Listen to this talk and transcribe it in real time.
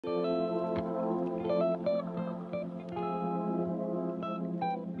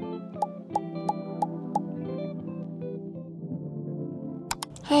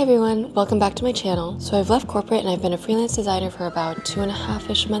Hi everyone, welcome back to my channel. So I've left corporate and I've been a freelance designer for about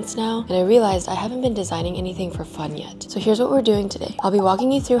 2.5-ish months now, and I realized I haven't been designing anything for fun yet. So here's what we're doing today. I'll be walking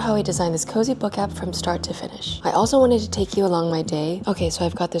you through how I designed this cozy book app from start to finish. I also wanted to take you along my day. Okay, so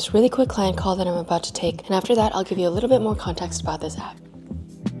I've got this really quick client call that I'm about to take, and after that I'll give you a little bit more context about this app.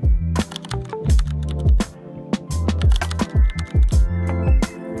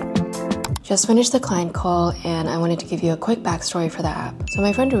 Just finished the client call and I wanted to give you a quick backstory for the app. So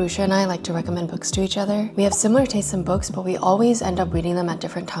my friend Arusha and I like to recommend books to each other. We have similar tastes in books, but we always end up reading them at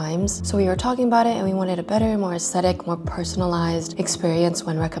different times. So we were talking about it and we wanted a better, more aesthetic, more personalized experience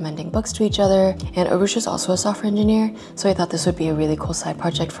when recommending books to each other. And Arusha's also a software engineer, so I thought this would be a really cool side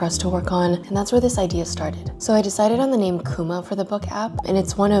project for us to work on. And that's where this idea started. So I decided on the name Kuma for the book app, and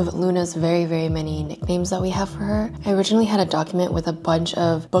it's one of Luna's very, very many nicknames that we have for her. I originally had a document with a bunch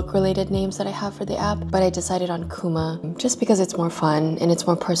of book-related names that I have for the app, but I decided on Kuma just because it's more fun and it's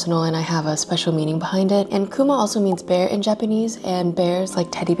more personal and I have a special meaning behind it. And Kuma also means bear in Japanese, and bears, like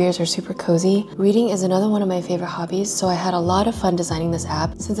teddy bears, are super cozy. Reading is another one of my favorite hobbies, so I had a lot of fun designing this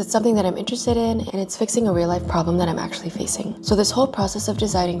app since it's something that I'm interested in and it's fixing a real-life problem that I'm actually facing. So this whole process of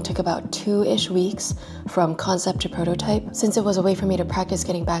designing took about 2-ish weeks from concept to prototype, since it was a way for me to practice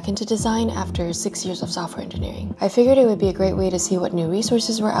getting back into design after 6 years of software engineering. I figured it would be a great way to see what new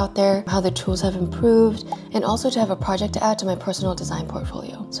resources were out there, how the tools have improved, and also to have a project to add to my personal design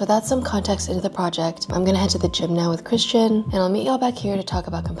portfolio. So that's some context into the project. I'm gonna head to the gym now with Christian, and I'll meet y'all back here to talk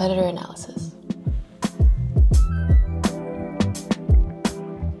about competitor analysis.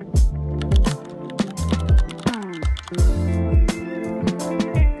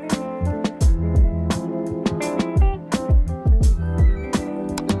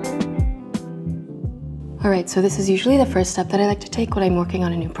 Alright, so this is usually the first step that I like to take when I'm working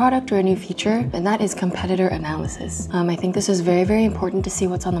on a new product or a new feature, and that is competitor analysis. I think this is very, very important to see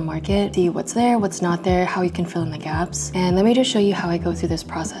what's on the market, see what's there, what's not there, how you can fill in the gaps, and let me just show you how I go through this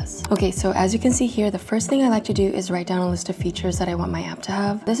process. Okay, so as you can see here, the first thing I like to do is write down a list of features that I want my app to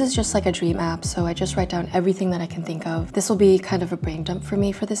have. This is just like a dream app, so I just write down everything that I can think of. This will be kind of a brain dump for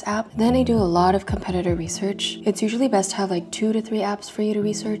me for this app. Then I do a lot of competitor research. It's usually best to have like 2 to 3 apps for you to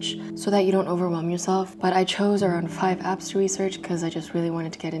research so that you don't overwhelm yourself, but I chose around 5 apps to research because I just really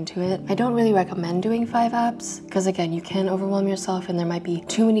wanted to get into it. I don't really recommend doing 5 apps because again, you can overwhelm yourself and there might be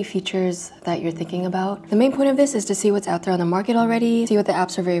too many features that you're thinking about. The main point of this is to see what's out there on the market already, see what the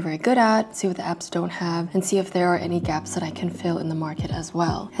apps are very, very good at, see what the apps don't have, and see if there are any gaps that I can fill in the market as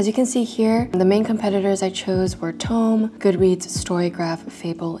well. As you can see here, the main competitors I chose were Tome, Goodreads, StoryGraph,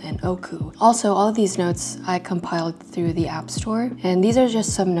 Fable, and Oku. Also, all of these notes I compiled through the App Store, and these are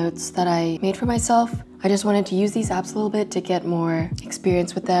just some notes that I made for myself. I just wanted to use these apps a little bit to get more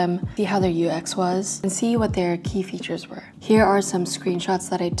experience with them, see how their UX was, and see what their key features were. Here are some screenshots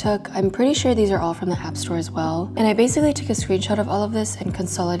that I took. I'm pretty sure these are all from the App Store as well. And I basically took a screenshot of all of this and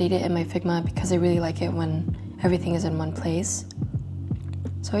consolidated it in my Figma because I really like it when everything is in one place.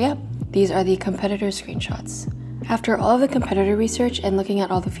 So yeah, these are the competitor screenshots. After all of the competitor research and looking at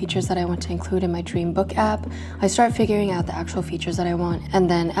all the features that I want to include in my dream book app, I start figuring out the actual features that I want, and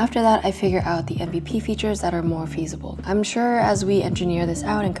then after that I figure out the MVP features that are more feasible. I'm sure as we engineer this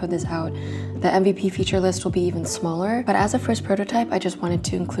out and code this out, the MVP feature list will be even smaller, but as a first prototype I just wanted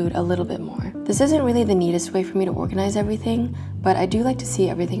to include a little bit more. This isn't really the neatest way for me to organize everything, but I do like to see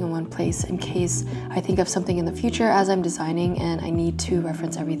everything in one place in case I think of something in the future as I'm designing and I need to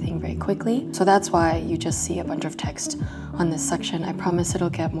reference everything very quickly. So that's why you just see a bunch of text on this section. I promise it'll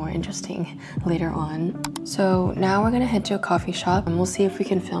get more interesting later on. So now we're gonna head to a coffee shop and we'll see if we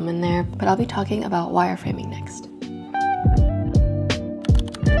can film in there, but I'll be talking about wireframing next.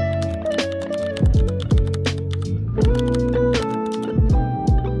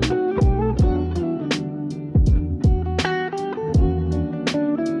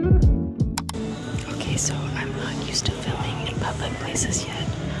 Okay, so I'm not used to filming in public places yet,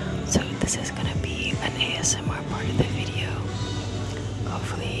 so this is gonna be an ASMR part of the video.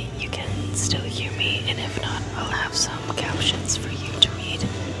 Hopefully you can still hear me, and if not, I'll have some captions for you to read.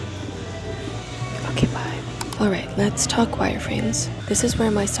 Okay, bye. Alright, let's talk wireframes. This is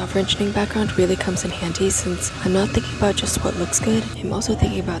where my software engineering background really comes in handy since I'm not thinking about just what looks good, I'm also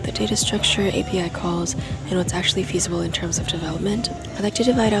thinking about the data structure, API calls, and what's actually feasible in terms of development. I like to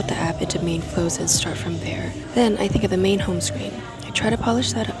divide out the app into main flows and start from there. Then I think of the main home screen. I I try to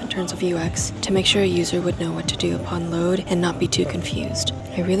polish that up in terms of UX to make sure a user would know what to do upon load and not be too confused.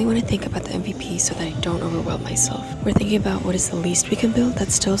 I really want to think about the MVP so that I don't overwhelm myself. We're thinking about what is the least we can build that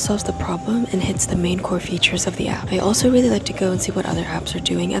still solves the problem and hits the main core features of the app. I also really like to go and see what other apps are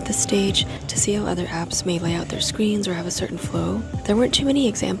doing at this stage to see how other apps may lay out their screens or have a certain flow. There weren't too many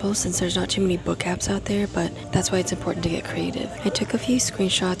examples since there's not too many book apps out there, but that's why it's important to get creative. I took a few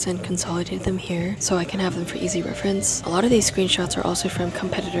screenshots and consolidated them here so I can have them for easy reference. A lot of these screenshots are also from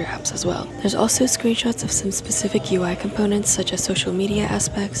competitor apps as well. There's also screenshots of some specific UI components such as social media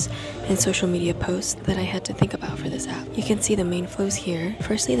aspects and social media posts that I had to think about for this app. You can see the main flows here.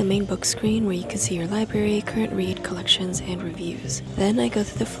 Firstly, the main book screen where you can see your library, current read, collections, and reviews. Then I go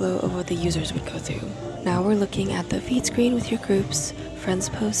through the flow of what the users would go through. Now we're looking at the feed screen with your groups, friends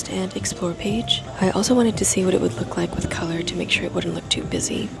post, and explore page. I also wanted to see what it would look like with color to make sure it wouldn't look too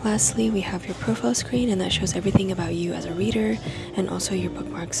busy. Lastly, we have your profile screen, and that shows everything about you as a reader and also your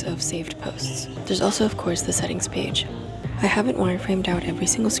bookmarks of saved posts. There's also, of course, the settings page. I haven't wireframed out every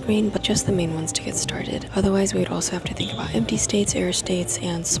single screen, but just the main ones to get started. Otherwise, we would also have to think about empty states, error states,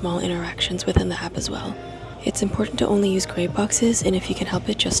 and small interactions within the app as well. It's important to only use gray boxes, and if you can help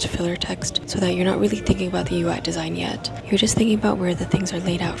it, just filler text so that you're not really thinking about the UI design yet. You're just thinking about where the things are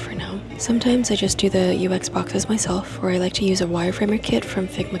laid out for now. Sometimes I just do the UX boxes myself, or I like to use a wireframer kit from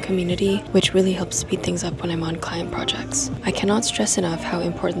Figma community, which really helps speed things up when I'm on client projects. I cannot stress enough how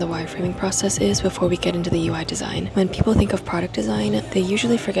important the wireframing process is before we get into the UI design. When people think of product design, they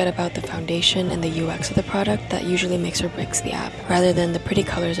usually forget about the foundation and the UX of the product that usually makes or breaks the app, rather than the pretty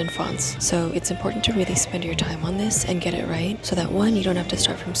colors and fonts. So it's important to really spend your time on this and get it right so that 1, you don't have to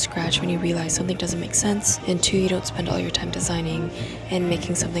start from scratch when you realize something doesn't make sense, and 2, you don't spend all your time designing and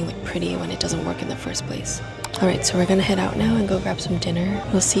making something look pretty when it doesn't work in the first place. Alright, so we're gonna head out now and go grab some dinner.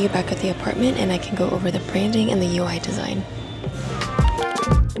 We'll see you back at the apartment and I can go over the branding and the UI design.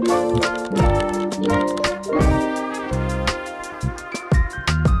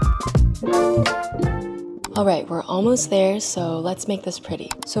 Alright, we're almost there, so let's make this pretty.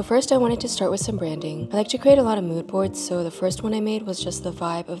 So first I wanted to start with some branding. I like to create a lot of mood boards, so the first one I made was just the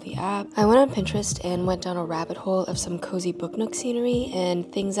vibe of the app. I went on Pinterest and went down a rabbit hole of some cozy book nook scenery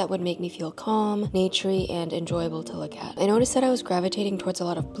and things that would make me feel calm, naturey, and enjoyable to look at. I noticed that I was gravitating towards a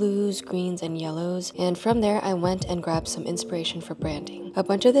lot of blues, greens, and yellows, and from there I went and grabbed some inspiration for branding. A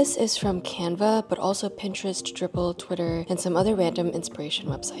bunch of this is from Canva, but also Pinterest, Dribble, Twitter, and some other random inspiration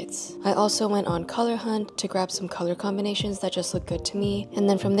websites. I also went on Color Hunt to grab some color combinations that just look good to me, and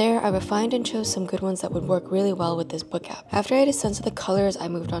then from there I refined and chose some good ones that would work really well with this book app. After I had a sense of the colors, I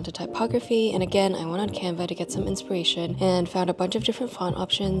moved on to typography, and again I went on Canva to get some inspiration and found a bunch of different font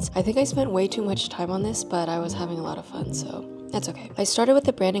options. I think I spent way too much time on this, but I was having a lot of fun, so that's okay. I started with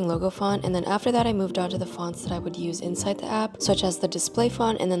the branding logo font, and then after that I moved on to the fonts that I would use inside the app, such as the display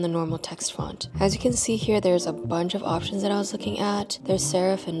font and then the normal text font. As you can see here, there's a bunch of options that I was looking at. There's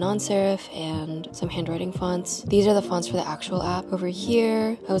serif and non-serif and some handwriting fonts. These are the fonts for the actual app. Over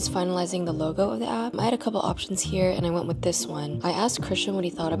here, I was finalizing the logo of the app. I had a couple options here and I went with this one. I asked Christian what he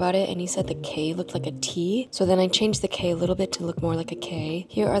thought about it and he said the K looked like a T, so then I changed the K a little bit to look more like a K.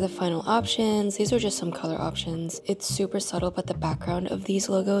 Here are the final options. These are just some color options. It's super subtle, but the background of these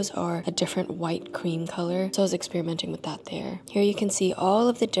logos are a different white cream color, so I was experimenting with that there. Here you can see all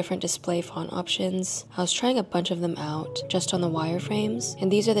of the different display font options. I was trying a bunch of them out just on the wireframes,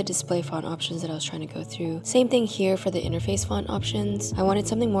 and these are the display font options that I was trying to go through. Same thing here for the interface font options. I wanted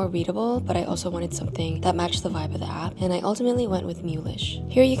something more readable, but I also wanted something that matched the vibe of the app, and I ultimately went with Mulish.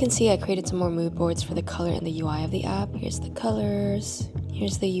 Here you can see I created some more mood boards for the color and the UI of the app. Here's the colors,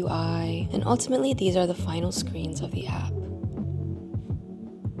 here's the UI, and ultimately these are the final screens of the app.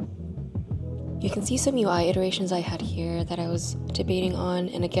 You can see some UI iterations I had here that I was debating on,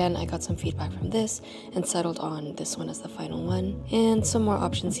 and again I got some feedback from this and settled on this one as the final one. And some more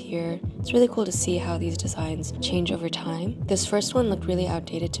options here. It's really cool to see how these designs change over time. This first one looked really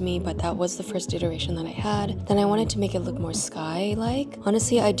outdated to me, but that was the first iteration that I had. Then I wanted to make it look more sky-like.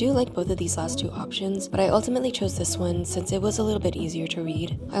 Honestly, I do like both of these last two options, but I ultimately chose this one since it was a little bit easier to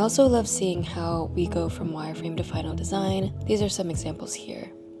read. I also love seeing how we go from wireframe to final design. These are some examples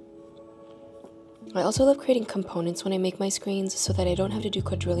here. I also love creating components when I make my screens so that I don't have to do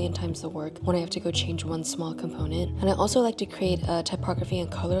quadrillion times the work when I have to go change one small component. And I also like to create a typography and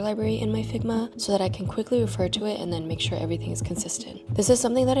color library in my Figma so that I can quickly refer to it and then make sure everything is consistent. This is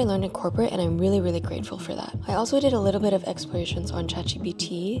something that I learned in corporate and I'm really grateful for that. I also did a little bit of explorations on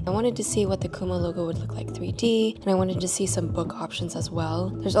ChatGPT. I wanted to see what the Kuma logo would look like 3D, and I wanted to see some book options as well.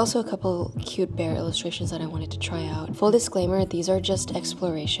 There's also a couple cute bear illustrations that I wanted to try out. Full disclaimer, these are just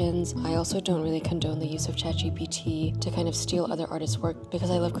explorations. I also don't really condone condone the use of ChatGPT to kind of steal other artists' work because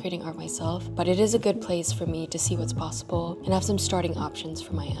I love creating art myself, but it is a good place for me to see what's possible and have some starting options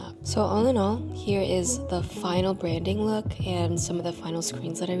for my app. So all in all, here is the final branding look and some of the final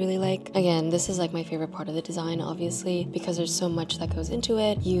screens that I really like. Again, this is like my favorite part of the design, obviously, because there's so much that goes into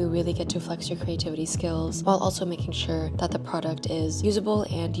it. You really get to flex your creativity skills while also making sure that the product is usable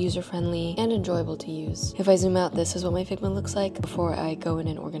and user-friendly and enjoyable to use. If I zoom out, this is what my Figma looks like before I go in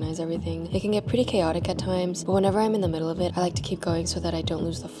and organize everything. It can get pretty chaotic at times, but whenever I'm in the middle of it, I like to keep going so that I don't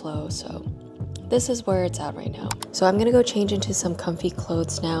lose the flow. So this is where it's at right now. So I'm gonna go change into some comfy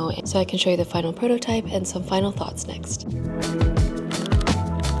clothes now so I can show you the final prototype and some final thoughts next.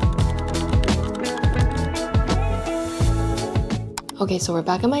 Okay, so we're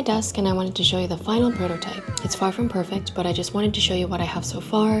back at my desk and I wanted to show you the final prototype. It's far from perfect, but I just wanted to show you what I have so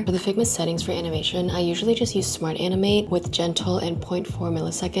far. For the Figma settings for animation, I usually just use Smart Animate with gentle and 0.4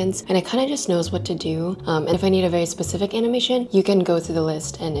 milliseconds, and it kind of just knows what to do. And if I need a very specific animation, you can go through the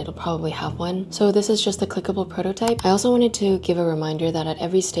list and it'll probably have one. So this is just a clickable prototype. I also wanted to give a reminder that at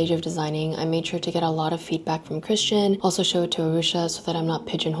every stage of designing, I made sure to get a lot of feedback from Christian, also show it to Arusha so that I'm not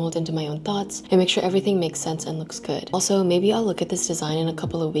pigeonholed into my own thoughts, and make sure everything makes sense and looks good. Also, maybe I'll look at this design in a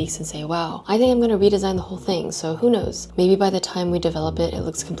couple of weeks and say, wow, I think I'm going to redesign the whole thing, so who knows? Maybe by the time we develop it, it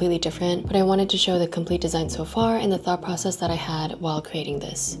looks completely different, but I wanted to show the complete design so far and the thought process that I had while creating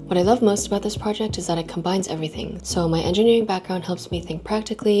this. What I love most about this project is that it combines everything. So my engineering background helps me think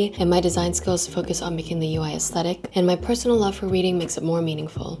practically, and my design skills focus on making the UI aesthetic, and my personal love for reading makes it more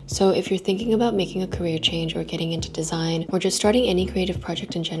meaningful. So if you're thinking about making a career change or getting into design, or just starting any creative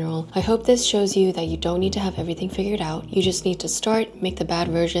project in general, I hope this shows you that you don't need to have everything figured out. You just need to start, make the bad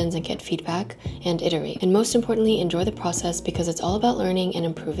versions and get feedback, and iterate. And most importantly, enjoy the process because it's all about learning and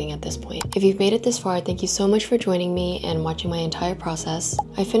improving at this point. If you've made it this far, thank you so much for joining me and watching my entire process.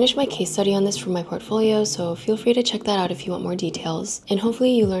 I finished my case study on this for my portfolio, so feel free to check that out if you want more details. And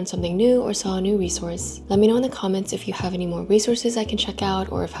hopefully you learned something new or saw a new resource. Let me know in the comments if you have any more resources I can check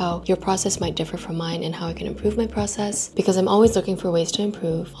out, or if how your process might differ from mine and how I can improve my process, because I'm always looking for ways to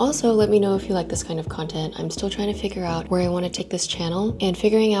improve. Also, let me know if you like this kind of content. I'm still trying to figure out where I want to take this channel and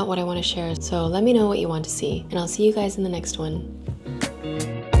figuring out what I want to share, so let me know what you want to see, and I'll see you guys in the next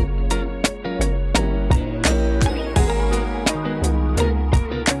one.